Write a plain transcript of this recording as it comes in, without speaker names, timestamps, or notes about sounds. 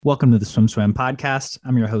Welcome to the Swim Swam podcast.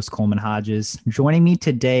 I'm your host, Coleman Hodges. Joining me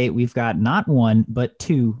today, we've got not one, but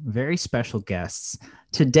two very special guests.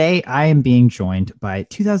 Today, I am being joined by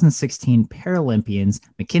 2016 Paralympians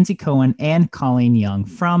McKenzie Coan and Colleen Young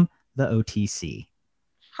from the OTC.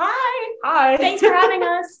 Hi. Hi. Thanks for having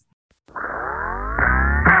us.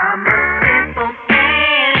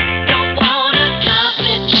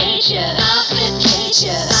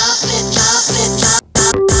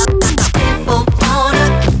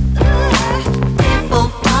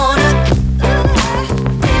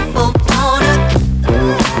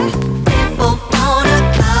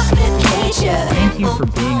 For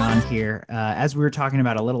being on here. As we were talking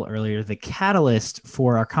about a little earlier, the catalyst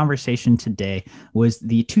for our conversation today was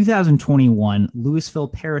the 2021 Louisville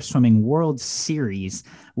Paraswimming World Series,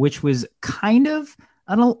 which was kind of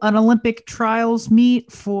an Olympic trials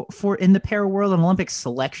meet for in the para world, an Olympic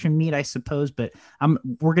selection meet, I suppose. But I'm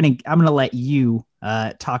gonna let you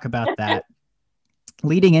talk about that.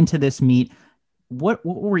 Leading into this meet, what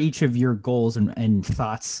were each of your goals and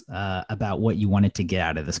thoughts about what you wanted to get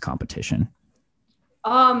out of this competition?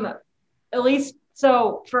 At least,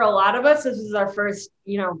 so for a lot of us, this is our first,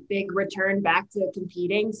 big return back to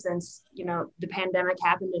competing since, the pandemic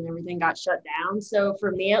happened and everything got shut down. So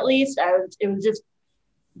for me, at least, it was just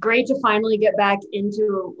great to finally get back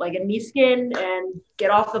into like a knee skin and get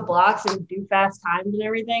off the blocks and do fast times and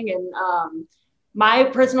everything. And, my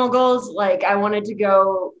personal goals, like I wanted to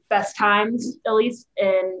go best times, at least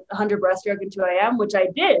in 100 breaststroke and 2 a.m., which I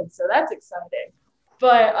did. So that's exciting.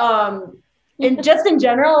 But, and just in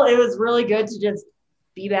general, it was really good to just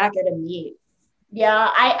be back at a meet. Yeah,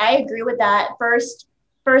 I agree with that. First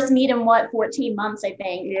meet in 14 months, I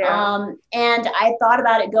think. Yeah. And I thought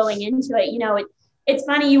about it going into it. It's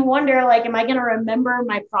funny, you wonder, like, am I going to remember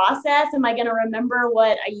my process? Am I going to remember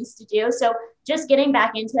what I used to do? So just getting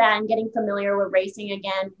back into that and getting familiar with racing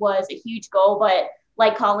again was a huge goal. But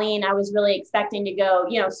like Colleen, I was really expecting to go,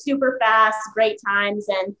 super fast, great times.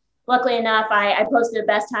 And luckily enough, I posted a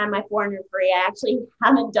best time, my 400 free. I actually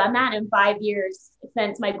haven't done that in 5 years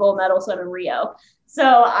since my gold medal swim in Rio. So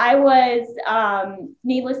I was,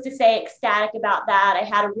 needless to say, ecstatic about that. I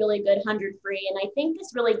had a really good 100 free. And I think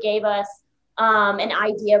this really gave us an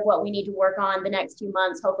idea of what we need to work on the next 2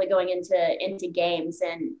 months, hopefully going into games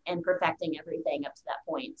and perfecting everything up to that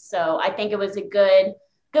point. So I think it was a good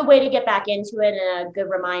way to get back into it and a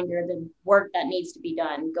good reminder of the work that needs to be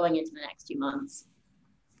done going into the next 2 months.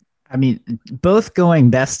 I mean, both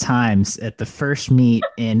going best times at the first meet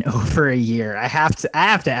in over a year. I have to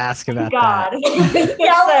ask about God. that.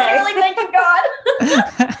 Yeah, literally, thank you,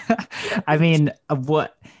 God. I mean,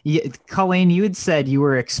 Colleen, you had said you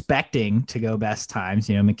were expecting to go best times.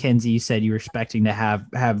 McKenzie, you said you were expecting to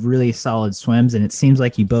have really solid swims, and it seems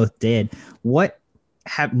like you both did.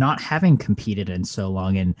 Not having competed in so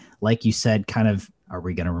long, and like you said, kind of, are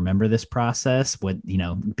we going to remember this process?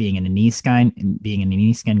 Being in a knee skin,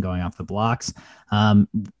 going off the blocks.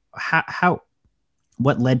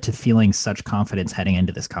 What led to feeling such confidence heading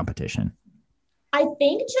into this competition? I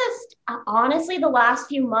think just honestly, the last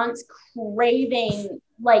few months craving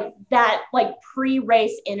like that, like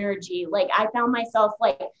pre-race energy. Like I found myself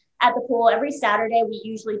like at the pool every Saturday. We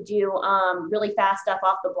usually do really fast stuff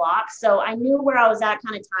off the block. So I knew where I was at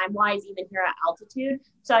kind of time-wise, even here at altitude.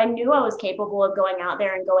 So I knew I was capable of going out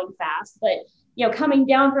there and going fast. But, coming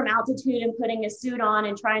down from altitude and putting a suit on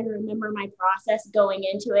and trying to remember my process going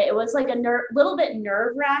into it, it was like a little bit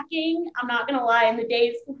nerve-wracking. I'm not going to lie, in the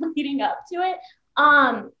days leading up to it.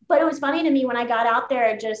 But it was funny to me when I got out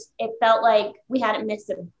there, it felt like we hadn't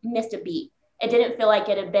missed a beat. It didn't feel like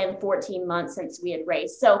it had been 14 months since we had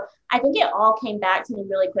raced. So I think it all came back to me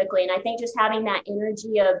really quickly. And I think just having that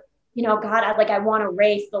energy of, God, I want to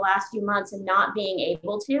race the last few months and not being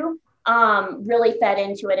able to really fed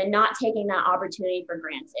into it and not taking that opportunity for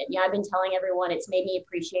granted. I've been telling everyone it's made me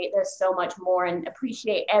appreciate this so much more and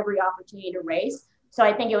appreciate every opportunity to race. So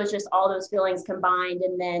I think it was just all those feelings combined.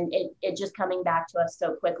 And then it just coming back to us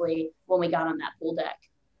so quickly when we got on that pool deck.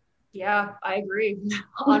 Yeah, I agree.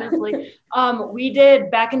 Honestly, we did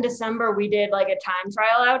back in December, we did like a time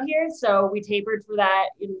trial out here. So we tapered for that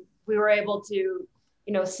and we were able to,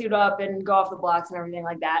 suit up and go off the blocks and everything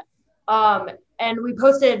like that. And we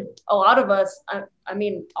posted a lot of us,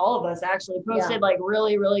 all of us actually posted like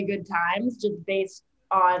really, really good times just based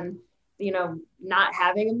on, not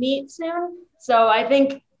having a meet soon. So I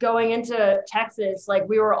think going into Texas, like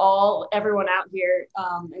everyone out here,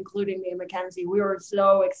 including me and McKenzie, we were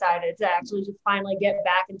so excited to actually just finally get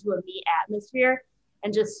back into a meet atmosphere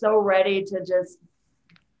and just so ready to just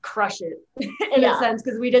crush it in a sense,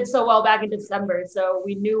 because we did so well back in December. So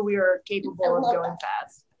we knew we were capable of going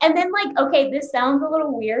fast. And then like, okay, this sounds a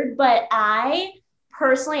little weird, but I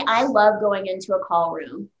love going into a call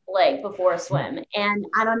room like before a swim. And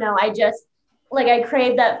I don't know, I just like, I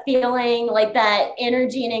crave that feeling, like that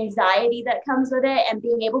energy and anxiety that comes with it. And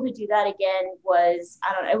being able to do that again was,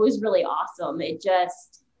 I don't know, it was really awesome.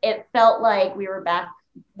 It felt like we were back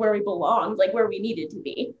where we belonged, like where we needed to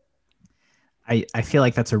be. I feel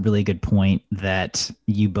like that's a really good point that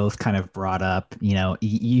you both kind of brought up. You know,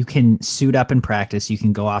 you can suit up in practice, you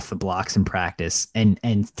can go off the blocks in practice and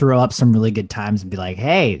throw up some really good times and be like,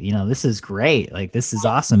 hey, you know, this is great. Like, this is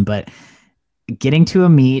awesome. But getting to a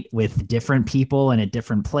meet with different people in a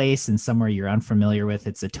different place and somewhere you're unfamiliar with,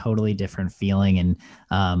 it's a totally different feeling.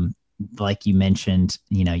 And like you mentioned,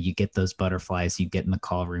 you know, you get those butterflies, you get in the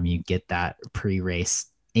call room, you get that pre-race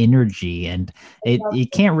energy, and it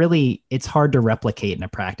can't really, it's hard to replicate in a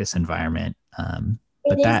practice environment.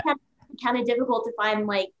 It is kind of difficult to find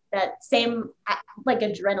like that same like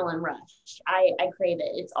adrenaline rush. I crave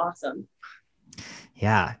it. It's awesome.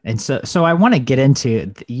 Yeah. And so I want to get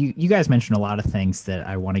into, you guys mentioned a lot of things that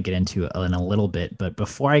I want to get into in a little bit, but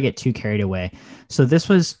before I get too carried away, so this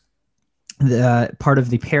was the part of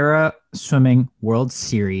the Para Swimming World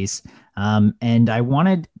Series. And I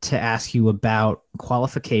wanted to ask you about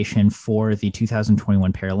qualification for the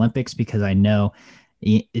 2021 Paralympics, because I know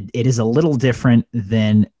it is a little different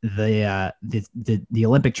than the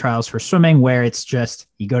Olympic trials for swimming, where it's just,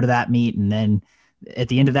 you go to that meet and then at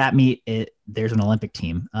the end of that meet, there's an Olympic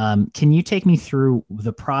team. Can you take me through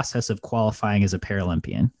the process of qualifying as a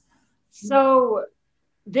Paralympian? So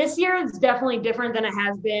this year is definitely different than it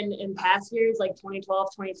has been in past years, like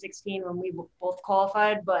 2012, 2016, when we both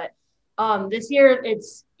qualified. But this year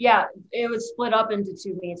it was split up into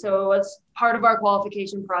two meets. So it was part of our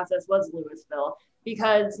qualification process was Louisville,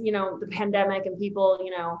 because, you know, the pandemic and people,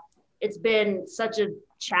 you know, it's been such a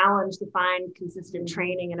challenge to find consistent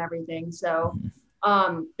training and everything. So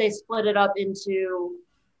they split it up into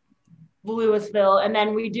Louisville. And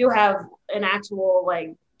then we do have an actual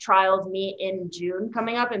like trials meet in June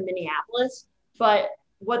coming up in Minneapolis. But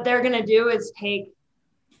what they're going to do is take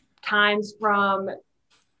times from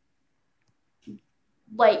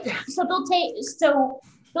like,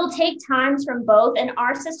 they'll take times from both. And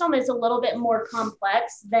our system is a little bit more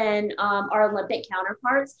complex than our Olympic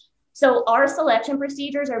counterparts. So our selection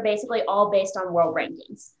procedures are basically all based on world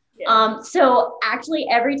rankings. Yeah. So actually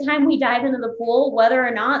every time we dive into the pool, whether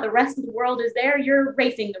or not the rest of the world is there, you're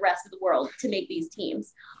racing the rest of the world to make these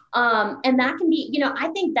teams. And that can be, you know, I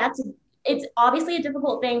think it's obviously a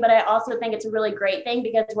difficult thing, but I also think it's a really great thing,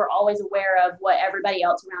 because we're always aware of what everybody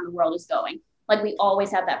else around the world is going. Like, we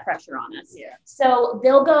always have that pressure on us. Yeah. So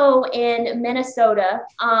they'll go in Minnesota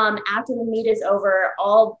after the meet is over.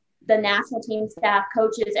 All the national team staff,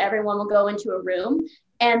 coaches, everyone will go into a room,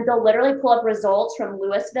 and they'll literally pull up results from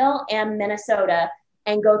Louisville and Minnesota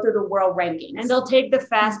and go through the world rankings. And they'll take the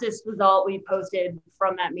fastest result we posted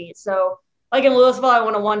from that meet. So like in Louisville, I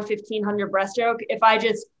won a 1:1500 breaststroke. If I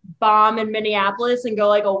just bomb in Minneapolis and go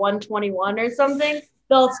like a 1:21 or something,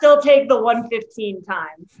 they'll still take the 1:15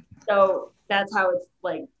 time. So that's how it's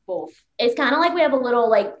like both. It's kind of like we have a little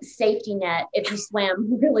like safety net if you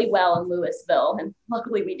swam really well in Louisville, and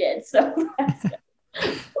luckily we did. So,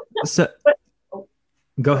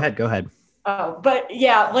 Go ahead. Oh, but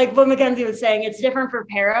yeah, like what McKenzie was saying, it's different for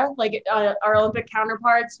para. Like our Olympic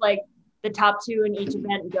counterparts, like the top two in each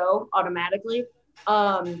event go automatically.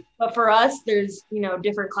 But for us, there's, you know,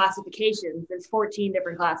 different classifications. There's 14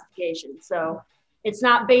 different classifications. So it's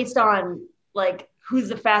not based on like who's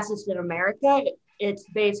the fastest in America. It's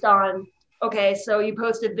based on, okay, so you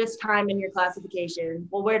posted this time in your classification.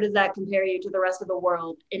 Well, where does that compare you to the rest of the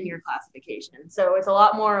world in your classification? So it's a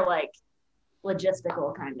lot more like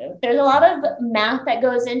logistical kind of. There's a lot of math that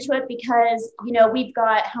goes into it, because, you know, we've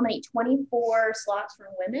got how many, 24 slots for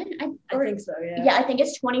women? I think so, yeah. Yeah, I think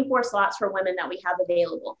it's 24 slots for women that we have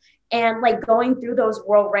available. And like going through those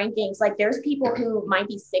world rankings, like there's people who might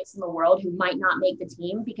be sixth in the world who might not make the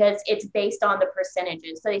team, because it's based on the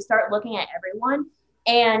percentages. So they start looking at everyone,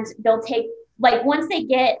 and they'll take, like, once they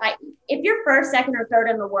get, if you're first, second, or third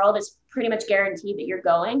in the world, it's pretty much guaranteed that you're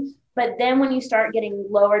going. But then when you start getting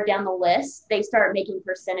lower down the list, they start making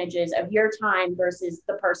percentages of your time versus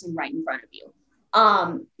the person right in front of you.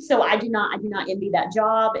 So I do not envy that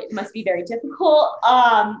job. It must be very difficult.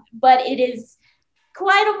 But it is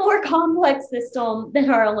quite a more complex system than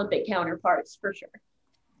our Olympic counterparts, for sure.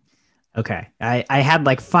 Okay. I had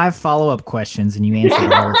like 5 follow-up questions and you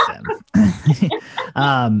answered all of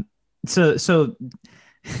them. So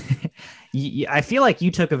I feel like you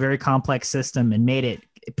took a very complex system and made it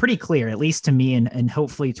pretty clear, at least to me and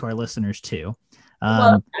hopefully to our listeners too.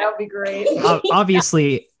 Well, that would be great.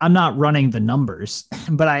 Obviously, I'm not running the numbers,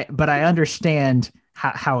 but I understand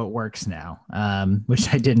how it works now,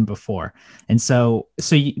 which I didn't before. And so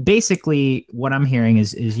basically, what I'm hearing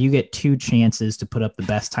is you get 2 chances to put up the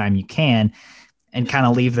best time you can, and kind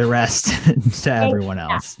of leave the rest to everyone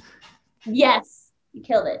else. Yes, you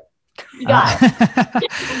killed it. You got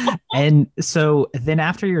it. And so then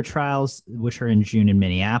after your trials, which are in June in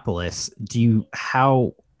Minneapolis,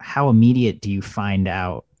 how immediate do you find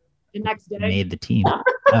out the next day you made the team?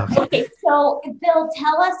 Okay, so they'll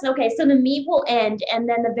tell us, so the meet will end, and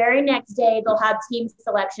then the very next day they'll have team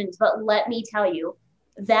selections. But let me tell you,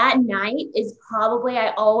 that night is probably, I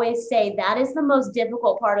always say, that is the most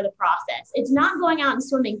difficult part of the process. It's not going out and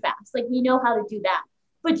swimming fast. Like, we know how to do that.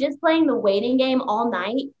 But just playing the waiting game all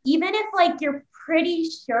night, even if like you're pretty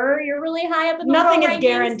sure you're really high up in the nothing is rankings,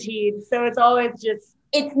 guaranteed. So it's always just,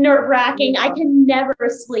 it's nerve-wracking. I can never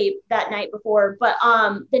sleep that night before. But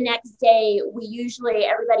the next day, we usually,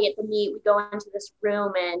 everybody at the meet, we go into this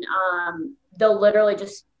room, and they'll literally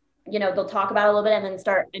just, they'll talk about it a little bit and then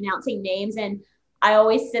start announcing names. And I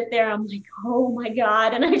always sit there, I'm like, oh my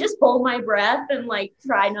God. And I just hold my breath and like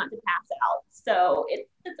try not to pass out. So it's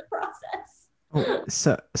a process. Oh,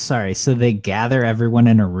 so sorry. So they gather everyone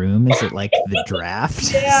in a room. Is it like the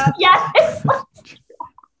draft? Yeah. Yes.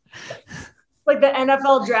 Like the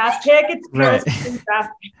NFL draft pick. It's right.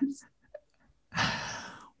 Draft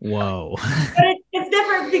Whoa. But it's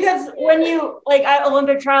different because when you like at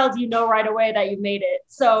Olympic trials, right away that you made it.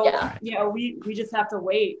 So we just have to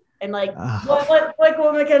wait. And like what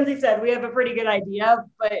McKenzie said, we have a pretty good idea,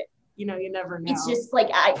 but you never know. It's just like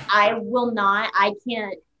I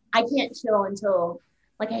can't chill until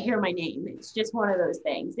like I hear my name. It's just one of those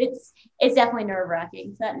things. It's definitely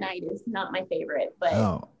nerve-wracking. That night is not my favorite,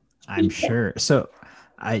 but I'm sure. So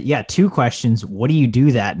 2 questions. What do you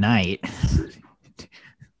do that night?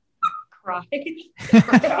 Cry.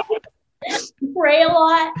 Pray a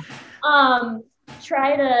lot. I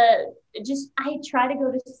try to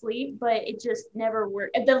go to sleep, but it just never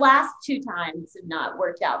worked. The last 2 times have not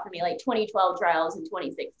worked out for me, like 2012 trials and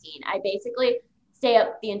 2016. I basically stay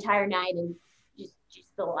up the entire night and just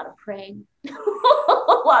a lot of praying, a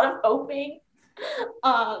lot of hoping.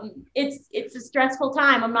 It's a stressful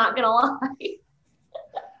time. I'm not gonna lie.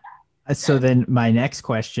 So then my next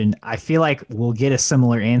question, I feel like we'll get a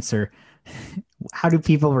similar answer. How do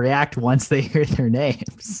people react once they hear their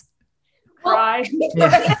names? Cry. Cry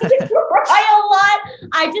a lot.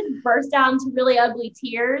 I just burst out into really ugly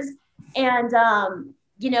tears. And,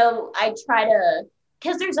 I try to,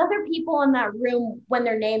 because there's other people in that room when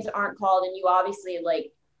their names aren't called, and you obviously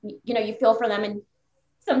like, you feel for them. And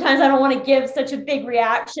sometimes I don't want to give such a big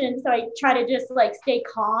reaction. So I try to just like stay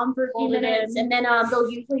calm for a few minutes. And then they'll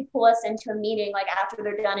usually pull us into a meeting like after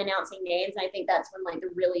they're done announcing names. And I think that's when like the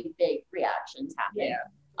really big reactions happen.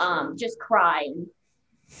 Yeah. Just cry, and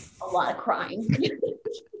a lot of crying.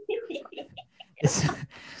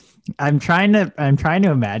 I'm trying to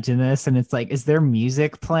imagine this, and it's like, is there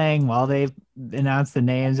music playing while they announce the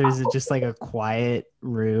names, or is it just like a quiet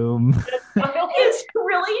room?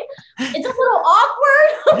 It's a little awkward.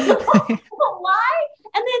 I won't lie.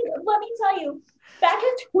 And then let me tell you, back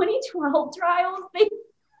in 2012 trials, they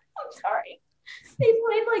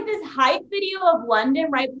played like this hype video of London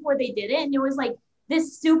right before they did it, and it was like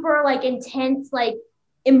this super like intense like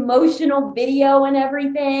emotional video and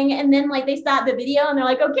everything. And then like they stopped the video and they're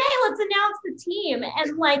like, okay, let's announce the team.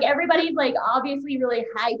 And like everybody's like obviously really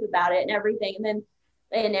hype about it and everything. And then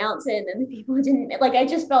they announced it, and then the people who didn't, like, I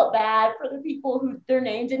just felt bad for the people who their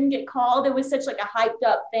name didn't get called. It was such like a hyped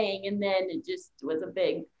up thing. And then it just was a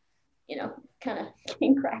big, kind of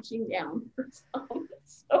came crashing down for some.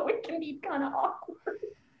 So it can be kind of awkward.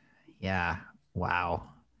 Yeah. Wow.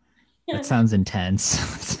 That sounds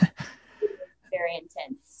intense. Very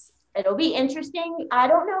intense. It'll be interesting. I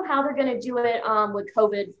don't know how they're going to do it with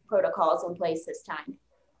COVID protocols in place this time.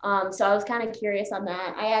 So I was kind of curious on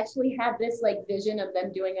that. I actually had this like vision of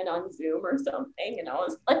them doing it on Zoom or something, and I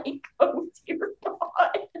was like, oh dear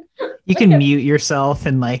God. You can mute yourself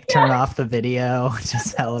and like turn off the video to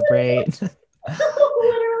celebrate.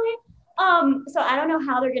 Literally. So I don't know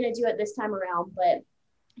how they're going to do it this time around, but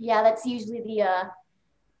yeah, that's usually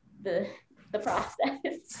the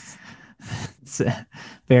process. It's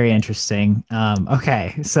very interesting.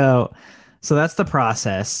 Okay, so that's the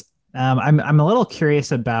process. I'm a little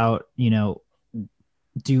curious about,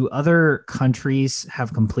 do other countries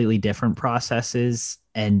have completely different processes?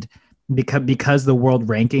 And because the world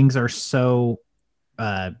rankings are so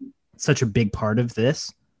such a big part of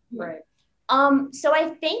this, right? So I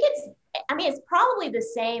think it's probably the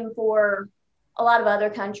same for a lot of other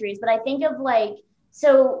countries, but I think of like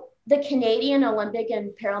So the Canadian Olympic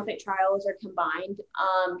and Paralympic trials are combined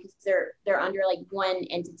because they're under like one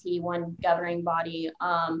entity, one governing body,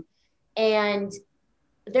 and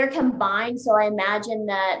they're combined. So I imagine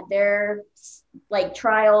that their like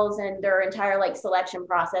trials and their entire like selection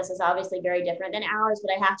process is obviously very different than ours.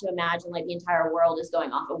 But I have to imagine like the entire world is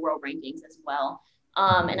going off of world rankings as well.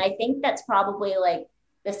 And I think that's probably like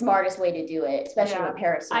the smartest way to do it, especially with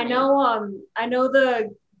paraswimming. I know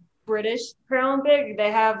the British Paralympic,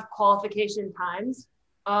 they have qualification times.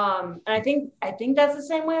 And I think that's the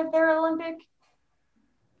same way with their Olympic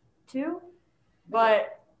too.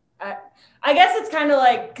 But I guess it's kind of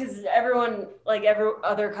like, because everyone, like every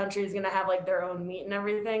other country is going to have like their own meet and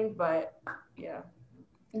everything. But yeah.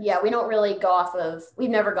 Yeah, we don't really we've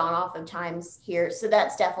never gone off of times here. So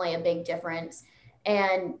that's definitely a big difference.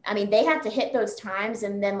 And I mean, they have to hit those times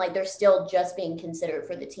and then like they're still just being considered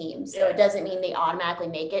for the team. So it doesn't mean they automatically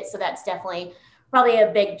make it. So that's definitely probably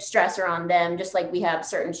a big stressor on them, just like we have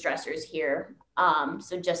certain stressors here.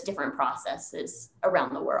 So just different processes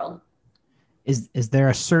around the world. Is there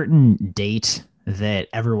a certain date that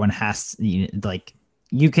everyone has, like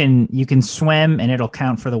you can swim and it'll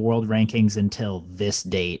count for the world rankings until this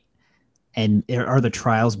date? And are the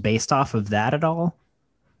trials based off of that at all?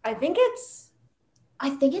 I think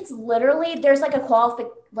it's literally there's like a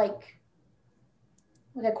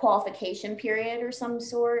qualification period or some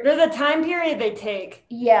sort. There's a time period they take.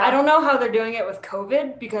 Yeah. I don't know how they're doing it with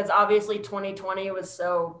COVID because obviously 2020 was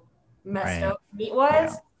so messed up meet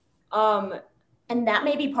wise. Yeah. And that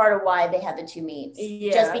may be part of why they had the two meets.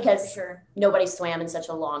 Yeah, just because nobody swam in such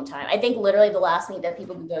a long time. I think literally the last meet that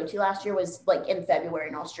people could go to last year was like in February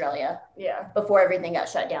in Australia. Yeah. Before everything got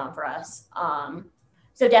shut down for us.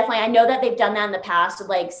 So definitely, I know that they've done that in the past with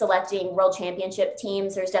like selecting world championship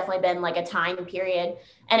teams. There's definitely been like a time period,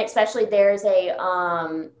 and especially there's a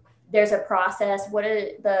process. What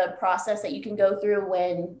is the process that you can go through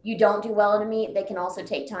when you don't do well in a meet? They can also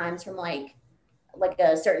take times from like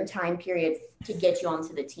a certain time period to get you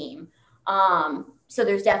onto the team. So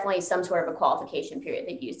there's definitely some sort of a qualification period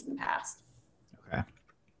they've used in the past. Okay,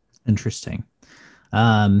 interesting.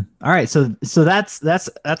 All right, so that's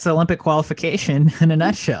Olympic qualification in a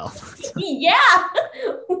nutshell. Yeah,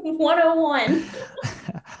 101.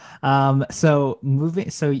 So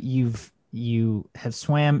you have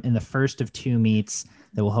swam in the first of two meets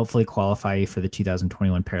that will hopefully qualify you for the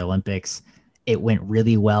 2021 Paralympics. It went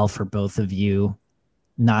really well for both of you,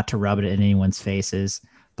 not to rub it in anyone's faces,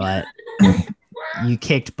 but you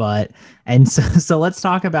kicked butt. And so let's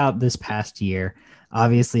talk about this past year.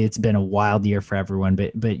 Obviously, it's been a wild year for everyone,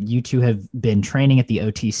 but you two have been training at the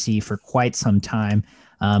OTC for quite some time.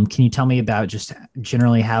 Can you tell me about just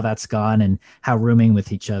generally how that's gone and how rooming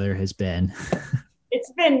with each other has been?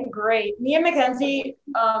 It's been great. Me and McKenzie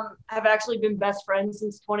have actually been best friends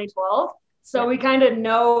since 2012. So we kind of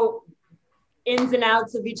know ins and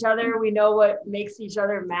outs of each other. We know what makes each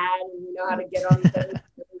other mad, and we know how to get on them.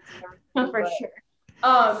 For sure.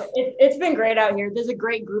 It's been great out here. There's a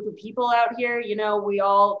great group of people out here. You know, we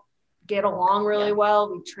all get along really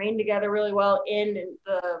well. We train together really well in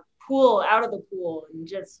the pool, out of the pool, and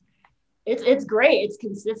just it's great. It's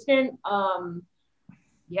consistent.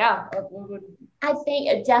 Yeah. I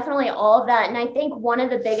think definitely all of that. And I think one of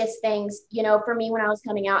the biggest things, you know, for me when I was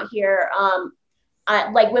coming out here,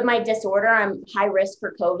 like with my disorder, I'm high risk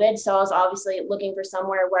for COVID. So I was obviously looking for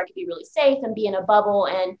somewhere where I could be really safe and be in a bubble.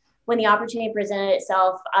 And when the opportunity presented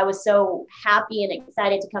itself, I was so happy and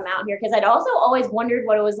excited to come out here because I'd also always wondered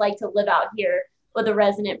what it was like to live out here with a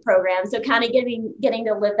resident program. So kind of getting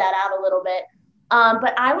to live that out a little bit.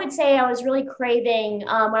 But I would say I was really craving when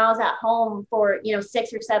I was at home for,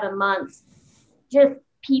 6 or 7 months, just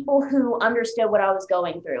people who understood what I was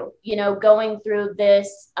going through, going through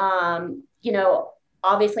this,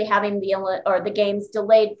 obviously having the games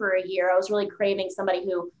delayed for a year. I was really craving somebody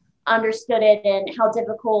who understood it and how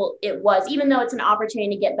difficult it was, even though it's an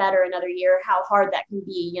opportunity to get better another year, how hard that can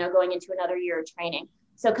be, going into another year of training.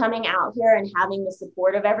 So coming out here and having the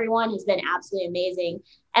support of everyone has been absolutely amazing.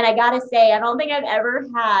 And I got to say, I don't think I've ever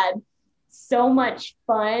had so much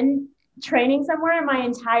fun training somewhere in my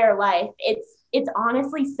entire life. It's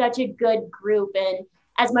honestly such a good group. And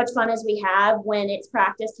as much fun as we have when it's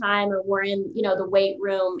practice time or we're in, the weight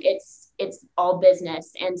room, it's all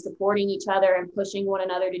business and supporting each other and pushing one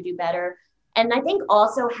another to do better. And I think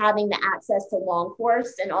also having the access to long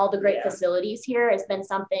course and all the great facilities here has been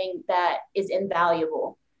something that is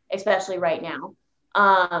invaluable, especially right now.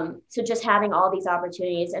 So just having all these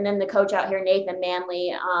opportunities. And then the coach out here, Nathan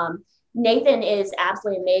Manley, Nathan is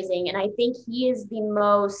absolutely amazing. And I think he is the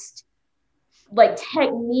most like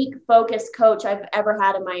technique focused coach I've ever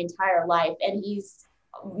had in my entire life. And he's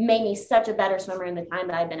made me such a better swimmer in the time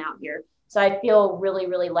that I've been out here. So I feel really,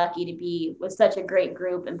 really lucky to be with such a great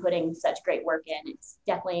group and putting such great work in. It's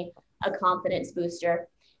definitely a confidence booster.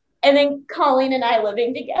 And then Colleen and I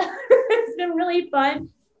living together, it's been really fun.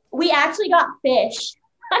 We actually got fish.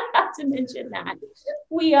 I have to mention that.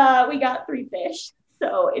 We got 3 fish.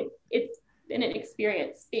 So it's been an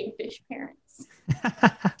experience being fish parents.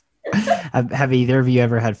 Have either of you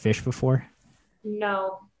ever had fish before?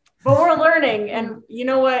 No, but we're learning, and you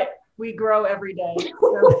know what? We grow every day.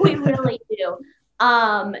 So. We really do.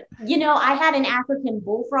 I had an African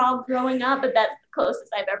bullfrog growing up, but that's the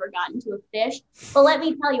closest I've ever gotten to a fish. But let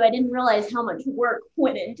me tell you, I didn't realize how much work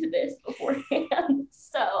went into this beforehand.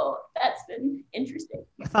 So that's been interesting.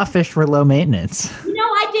 I thought fish were low maintenance.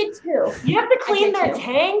 I did too. You have to clean their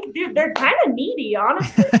tank. Dude, they're kind of needy,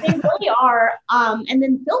 honestly. They really are. And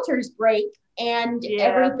then filters break and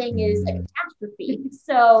everything is a catastrophe.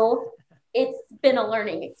 So it's been a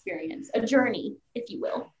learning experience, a journey, if you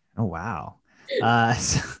will. Oh, wow.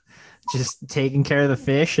 So just taking care of the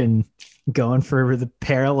fish and going for the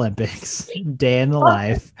Paralympics, day in the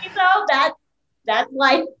life. That's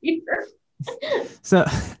life here. So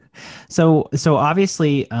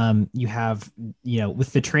obviously, you have,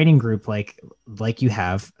 with the training group, like you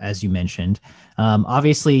have, as you mentioned,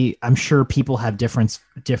 obviously I'm sure people have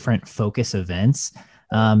different focus events.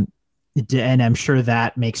 And I'm sure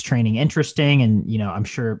that makes training interesting. And, I'm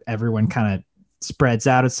sure everyone kind of spreads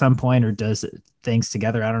out at some point or does things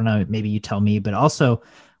together. I don't know. Maybe you tell me, but also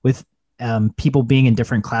with people being in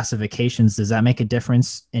different classifications, does that make a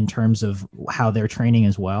difference in terms of how they're training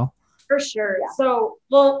as well? For sure. Yeah. So,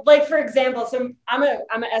 well, like for example, I'm a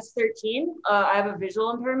S13. I have a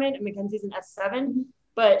visual impairment, and McKenzie's an S7.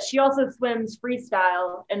 But she also swims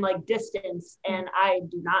freestyle and like distance, and I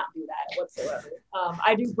do not do that whatsoever.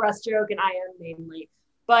 I do breaststroke and IM mainly,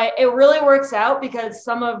 but it really works out because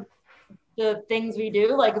some of the things we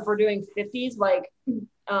do, like if we're doing 50s, like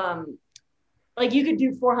you could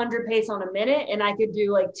do 400 pace on a minute, and I could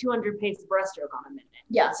do like 200 pace breaststroke on a minute.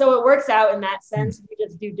 Yeah. So it works out in that sense. We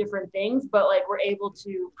just do different things, but like we're able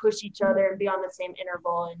to push each other and be on the same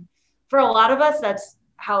interval. And for a lot of us, that's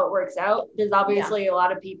how it works out. There's obviously a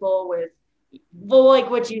lot of people with, well, like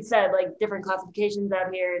what you said, like different classifications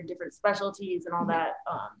out here, different specialties and all that.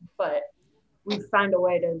 But we find a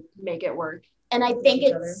way to make it work. And I think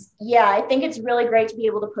it's really great to be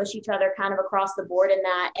able to push each other kind of across the board in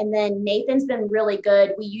that. And then Nathan's been really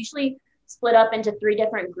good. We usually split up into 3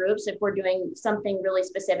 different groups if we're doing something really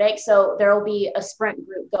specific. So there will be a sprint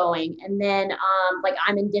group going, and then like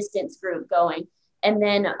I'm in distance group going, and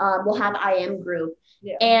then we'll have IM group.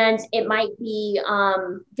 Yeah. And it might be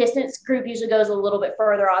distance group usually goes a little bit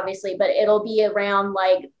further, obviously, but it'll be around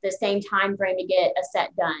like the same time frame to get a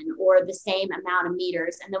set done or the same amount of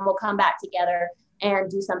meters. And then we'll come back together and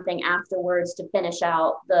do something afterwards to finish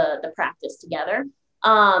out the practice together.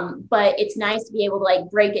 But it's nice to be able to like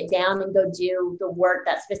break it down and go do the work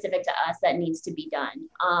that's specific to us that needs to be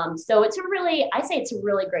done. So it's a really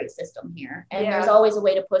great system here. And there's always a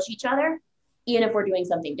way to push each other, even if we're doing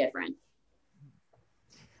something different.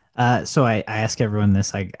 So I ask everyone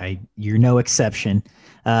this, you're no exception.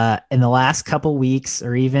 In the last couple weeks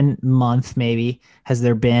or even month, maybe, has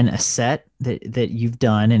there been a set that you've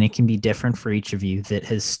done, and it can be different for each of you, that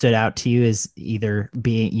has stood out to you as either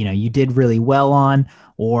being, you did really well on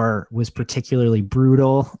or was particularly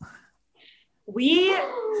brutal? Here's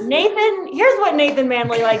what Nathan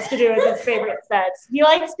Manley likes to do as his favorite sets. He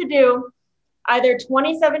likes to do either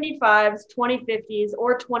 2075s, 2050s,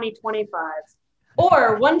 or 2025s.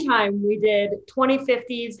 Or one time we did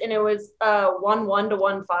 2050s, and it was 1-1 to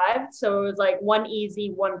 1-5. So it was like 1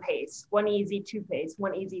 easy, 1 pace, 1 easy, 2 pace,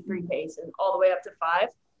 1 easy, 3 pace, and all the way up to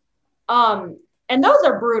 5. And those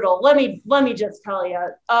are brutal. Let me just tell you,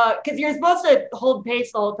 because you're supposed to hold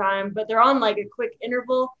pace the whole time, but they're on like a quick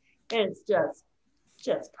interval, and it's just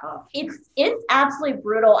tough. It's absolutely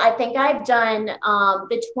brutal. I think I've done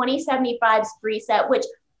the 2075s free set, which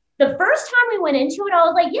the first time we went into it, I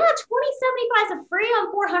was like, yeah, 2075 is a free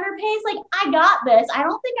on 400 pace. Like, I got this. I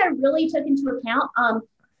don't think I really took into account.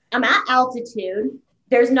 I'm at altitude.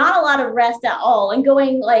 There's not a lot of rest at all. And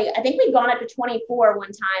going like, I think we've gone up to 24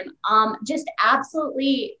 one time. Just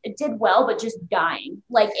absolutely did well, but just dying,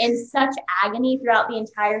 like in such agony throughout the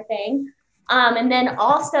entire thing. And then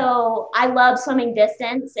also I love swimming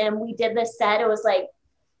distance, and we did this set. It was like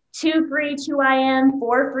 2 free, 2 IM,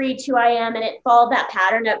 4 free, 2 IM, and it followed that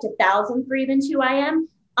pattern up to 1,000 free, then 2 IM.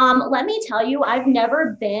 Let me tell you, I've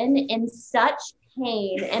never been in such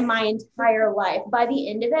pain in my entire life. By the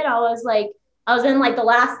end of it, I was like, I was in like the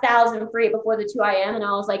last 1,000 free before the 2 IM, and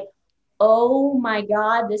I was like, oh my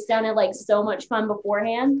God, this sounded like so much fun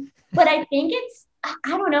beforehand. But I think I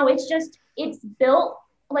don't know, it's built,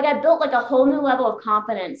 like I built like a whole new level of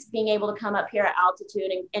confidence being able to come up here at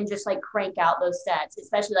altitude and just like crank out those sets,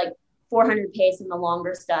 especially like 400 pace and the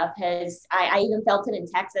longer stuff. I even felt it in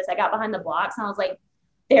Texas. I got behind the blocks and I was like,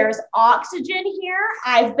 there's oxygen here.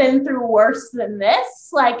 I've been through worse than this.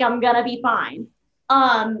 Like, I'm going to be fine.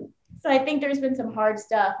 So I think there's been some hard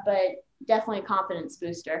stuff, but definitely a confidence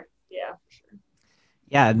booster. Yeah, for sure.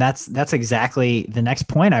 Yeah, that's exactly the next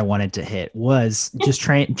point I wanted to hit was just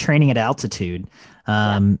training at altitude.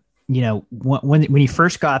 You know, when you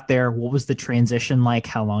first got there, what was the transition like?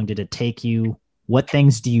 How long did it take you? What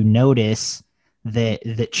things do you notice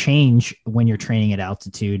that change when you're training at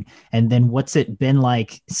altitude? And then what's it been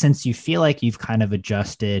like since you feel like you've kind of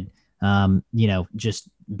adjusted, you know, just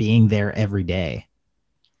being there every day?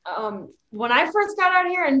 When I first got out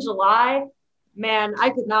here in July, man, I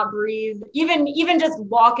could not breathe. Even just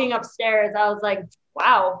walking upstairs, I was like,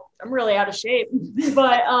 wow, I'm really out of shape.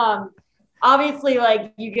 But obviously,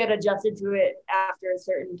 like, you get adjusted to it after a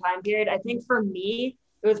certain time period. I think for me,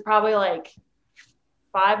 it was probably like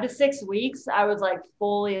 5 to 6 weeks. I was like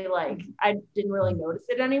fully, like, I didn't really notice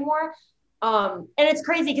it anymore. And it's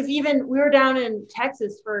crazy because even we were down in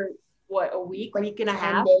Texas for a week and a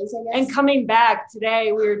half. Days, and coming back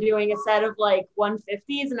today, we were doing a set of like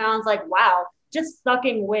 150s, and I was like, wow, just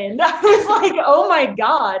sucking wind. I was like, oh my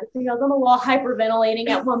God. I think I was on the wall hyperventilating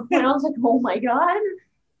at one point. I was like, oh my God.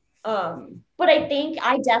 But I think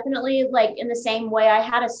I definitely, like, in the same way, I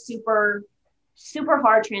had a super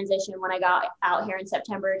hard transition when I got out here in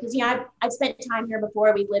September. Because, you know, I'd spent time here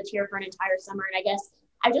before. We lived here for an entire summer. And I guess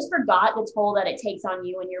I just forgot the toll that it takes on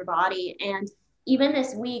you and your body. And even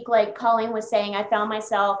this week, like Colleen was saying, I found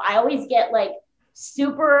myself, I always get like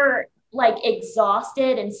super like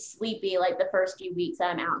exhausted and sleepy like the first few weeks that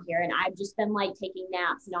I'm out here, and I've just been like taking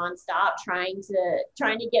naps nonstop, trying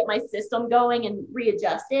to get my system going and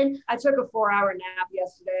readjusted. I took a 4-hour nap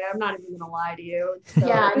yesterday. I'm not even gonna lie to you. So.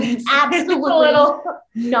 Yeah, absolutely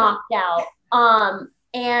knocked out.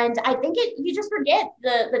 And I think you just forget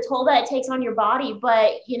the toll that it takes on your body.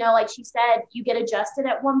 But, you know, like she said, you get adjusted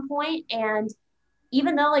at one point, and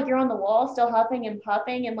even though like you're on the wall still huffing and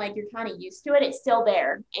puffing and like you're kind of used to it, it's still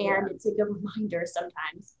there. And it's a good reminder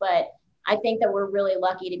sometimes. But I think that we're really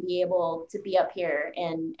lucky to be able to be up here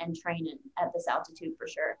and train at this altitude for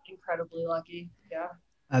sure. Incredibly lucky. Yeah.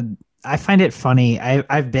 I find it funny.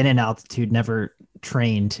 I've been in altitude, never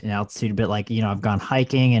trained in altitude, but like, you know, I've gone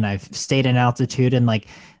hiking and I've stayed in altitude, and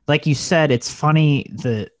like you said, it's funny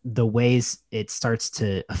the ways it starts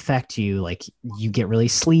to affect you. Like you get really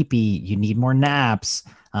sleepy, you need more naps.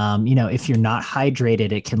 You know, if you're not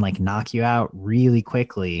hydrated, it can like knock you out really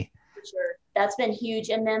quickly. For sure. That's been huge.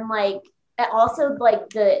 And then like also like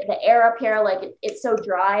the air up here, like it's so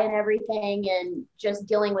dry and everything, and just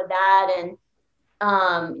dealing with that and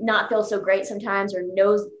not feel so great sometimes, or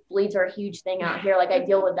nosebleeds are a huge thing out here. Like I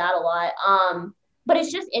deal with that a lot. But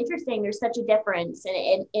it's just interesting. There's such a difference, and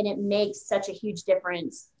it makes such a huge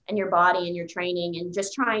difference in your body and your training, and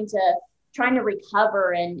just trying to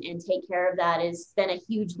recover and take care of that has been a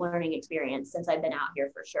huge learning experience since I've been out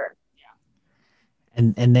here for sure.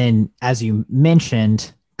 Yeah. And then, as you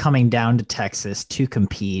mentioned, coming down to Texas to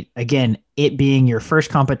compete again, it being your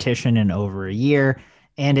first competition in over a year,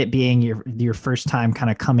 and it being your first time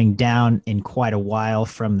kind of coming down in quite a while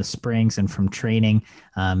from the Springs and from training,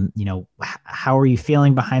 you know, how are you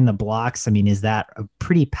feeling behind the blocks? I mean, is that a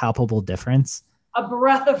pretty palpable difference? A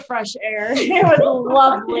breath of fresh air. It was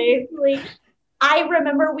lovely. I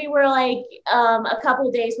remember we were like a couple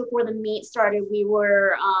of days before the meet started, we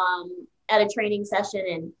were at a training session,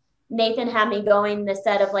 and Nathan had me going the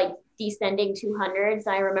set of like descending 200s.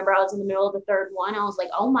 I remember I was in the middle of the third one. I was like,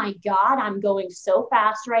 oh my God, I'm going so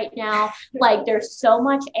fast right now. Like there's so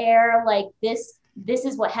much air. Like this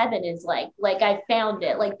is what heaven is like. Like I found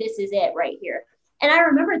it. Like this is it right here. And I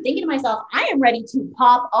remember thinking to myself, I am ready to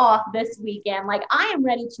pop off this weekend. Like I am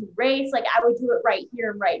ready to race. Like I would do it right here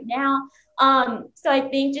and right now. So I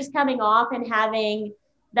think just coming off and having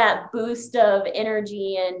that boost of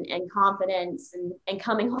energy and confidence and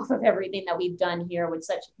coming off of everything that we've done here with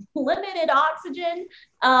such limited oxygen.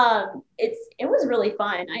 It was really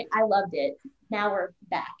fun. I loved it. Now we're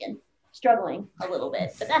back and struggling a little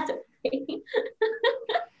bit, but that's okay.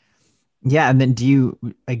 Yeah. And then do you,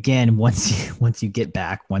 again, once you get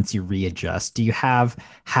back, once you readjust, do you have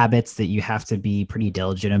habits that you have to be pretty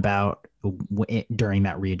diligent about during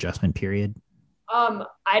that readjustment period?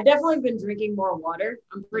 I definitely been drinking more water.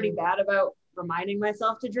 I'm pretty bad about reminding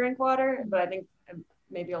myself to drink water, but I think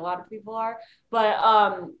maybe a lot of people are,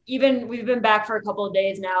 but even we've been back for a couple of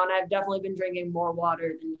days now, and I've definitely been drinking more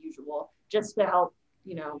water than usual just to help,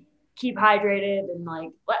 keep hydrated. And like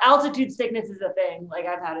altitude sickness is a thing. Like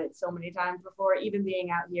I've had it so many times before, even being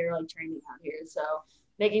out here, like training out here. So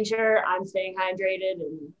making sure I'm staying hydrated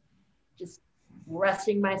and just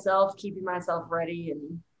resting myself, keeping myself ready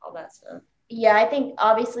and all that stuff. Yeah, I think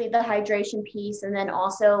obviously the hydration piece, and then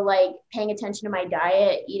also like paying attention to my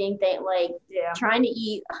diet, eating things like trying to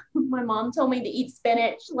eat. My mom told me to eat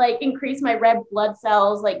spinach, like increase my red blood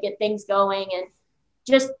cells, like get things going, and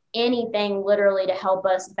just anything literally to help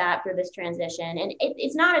us back through this transition. And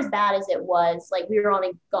it's not as bad as it was. Like we were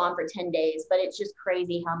only gone for 10 days, but it's just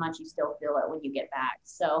crazy how much you still feel it when you get back.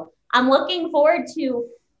 So I'm looking forward to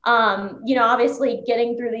obviously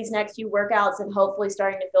getting through these next few workouts and hopefully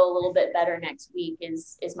starting to feel a little bit better next week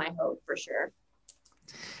is my hope for sure.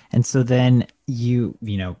 And so then you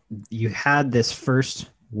had this first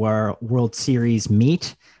World Series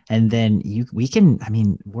meet, and then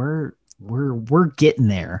we're getting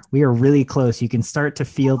there. We are really close. You can start to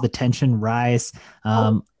feel the tension rise.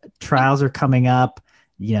 Trials are coming up.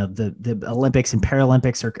 The Olympics and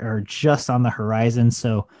Paralympics are just on the horizon.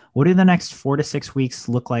 So what do the next 4 to 6 weeks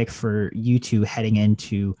look like for you two heading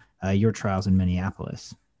into your trials in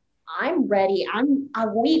Minneapolis? I'm ready.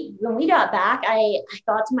 When we got back, I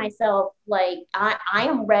thought to myself, like, I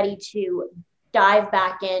am ready to dive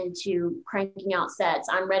back into cranking out sets.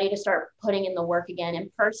 I'm ready to start putting in the work again.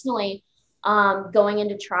 And personally, going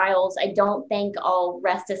into trials, I don't think I'll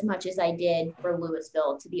rest as much as I did for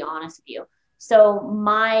Louisville, to be honest with you. So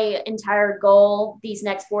my entire goal these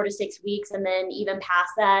next 4 to 6 weeks, and then even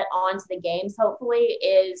past that on to the games, hopefully,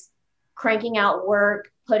 is cranking out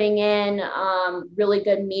work, putting in really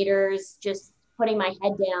good meters, just putting my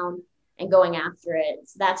head down and going after it.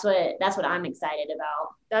 So that's what I'm excited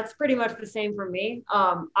about. That's pretty much the same for me.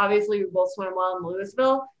 Obviously, we both swam well in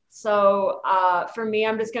Louisville. So for me,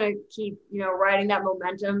 I'm just going to keep, riding that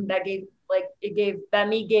momentum that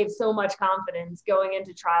gave so much confidence going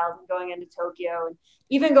into trials and going into Tokyo, and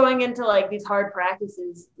even going into like these hard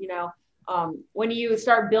practices. When you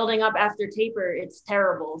start building up after taper, it's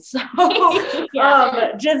terrible. So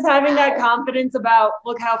just having that confidence about,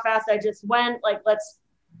 look how fast I just went, like, let's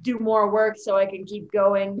do more work so I can keep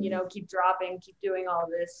going, keep dropping, keep doing all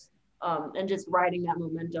this, and just riding that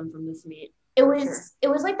momentum from this meet. It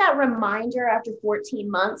was like that reminder after 14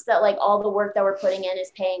 months that like all the work that we're putting in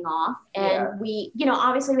is paying off. And we,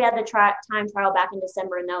 obviously we had the time trial back in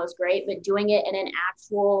December and that was great, but doing it in an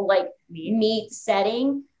actual like meet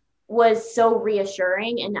setting was so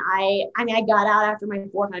reassuring. And I got out after my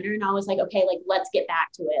 400 and I was like, okay, like let's get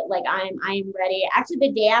back to it. Like I'm ready. Actually,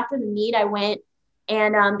 the day after the meet, I went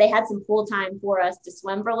and they had some pool time for us to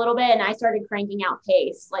swim for a little bit. And I started cranking out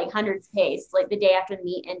pace, like hundreds pace, like the day after the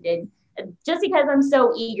meet ended, just because I'm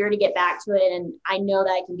so eager to get back to it. And I know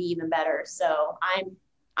that I can be even better. So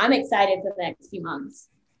I'm excited for the next few months.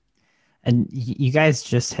 And you guys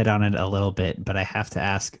just hit on it a little bit, but I have to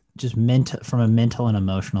ask, just from a mental and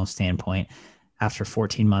emotional standpoint, after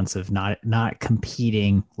 14 months of not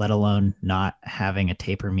competing, let alone not having a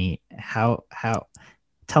taper meet,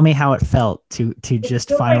 tell me how it felt to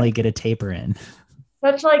just finally get a taper in.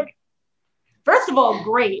 Such like, first of all,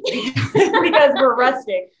 great because we're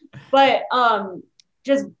resting, but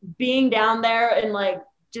just being down there and like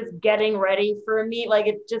just getting ready for a meet, like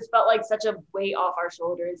it just felt like such a weight off our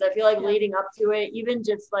shoulders. I feel like leading up to it, even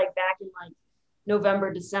just like back in like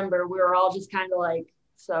November, December, we were all just kind of like,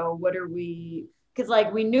 so what are we, because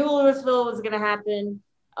like we knew Louisville was going to happen,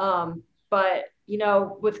 but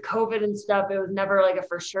with COVID and stuff, it was never like a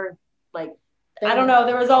for sure, like, I don't know,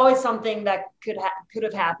 there was always something that could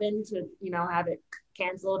have happened to have it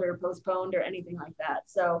canceled or postponed or anything like that.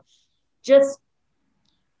 So just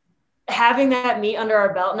having that meet under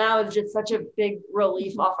our belt now is just such a big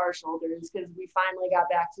relief off our shoulders, because we finally got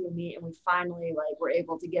back to a meet and we finally like were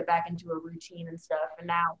able to get back into a routine and stuff. And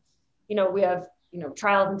now, we have,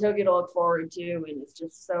 trials in Tokyo to look forward to. And it's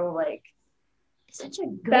just so like such a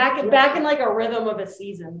good back in like a rhythm of a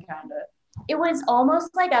season kind of. It was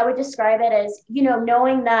almost like I would describe it as,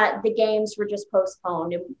 knowing that the games were just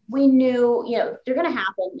postponed and we knew, they're going to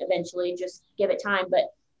happen eventually, just give it time. But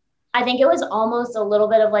I think it was almost a little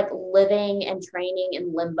bit of like living and training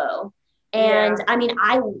in limbo. And I mean,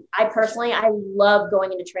 I personally, I love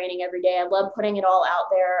going into training every day. I love putting it all out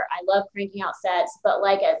there. I love cranking out sets, but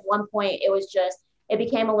like at one point it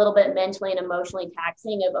became a little bit mentally and emotionally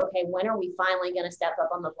taxing of, okay, when are we finally going to step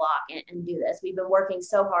up on the block and do this? We've been working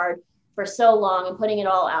so hard for so long and putting it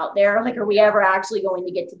all out there. Like, are we ever actually going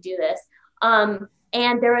to get to do this?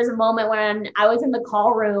 And there was a moment when I was in the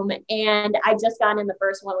call room and I just got in the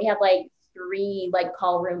first one. We had like 3 like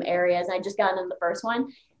call room areas. And I just got in the first one.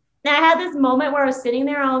 And I had this moment where I was sitting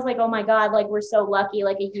there and I was like, oh my God, like we're so lucky.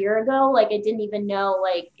 Like a year ago, like I didn't even know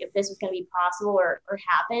like if this was going to be possible or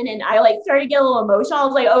happen. And I like started to get a little emotional. I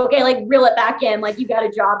was like, okay, like reel it back in. Like you got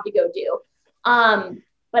a job to go do.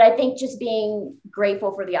 But I think just being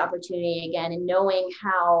grateful for the opportunity again and knowing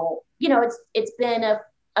how, you know, it's been a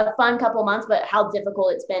fun couple months, but how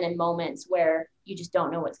difficult it's been in moments where you just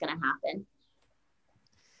don't know what's going to happen.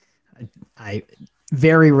 I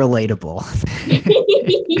very relatable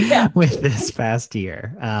Yeah. with this past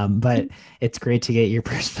year. But it's great to get your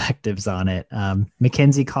perspectives on it.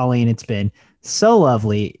 McKenzie, Colleen, it's been so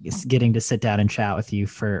lovely getting to sit down and chat with you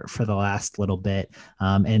for the last little bit.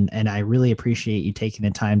 And I really appreciate you taking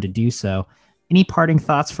the time to do so. Any parting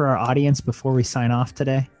thoughts for our audience before we sign off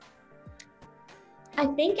today? I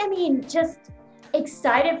mean, just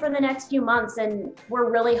excited for the next few months, and we're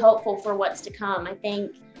really hopeful for what's to come. I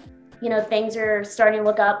think, you know, things are starting to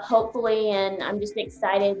look up, hopefully, and I'm just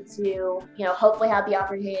excited to, you know, hopefully have the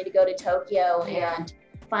opportunity to go to Tokyo and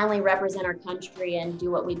finally represent our country and do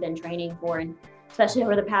what we've been training for, and especially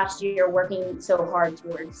over the past year, working so hard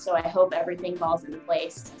towards. So I hope everything falls into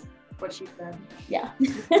place. What she said. Yeah.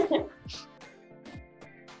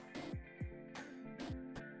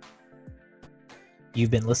 You've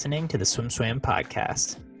been listening to the Swim Swam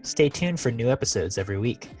podcast. Stay tuned for new episodes every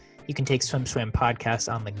week. You can take Swim Swam podcast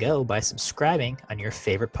on the go by subscribing on your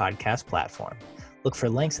favorite podcast platform. Look for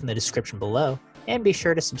links in the description below, and be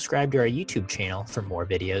sure to subscribe to our YouTube channel for more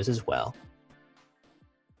videos as well.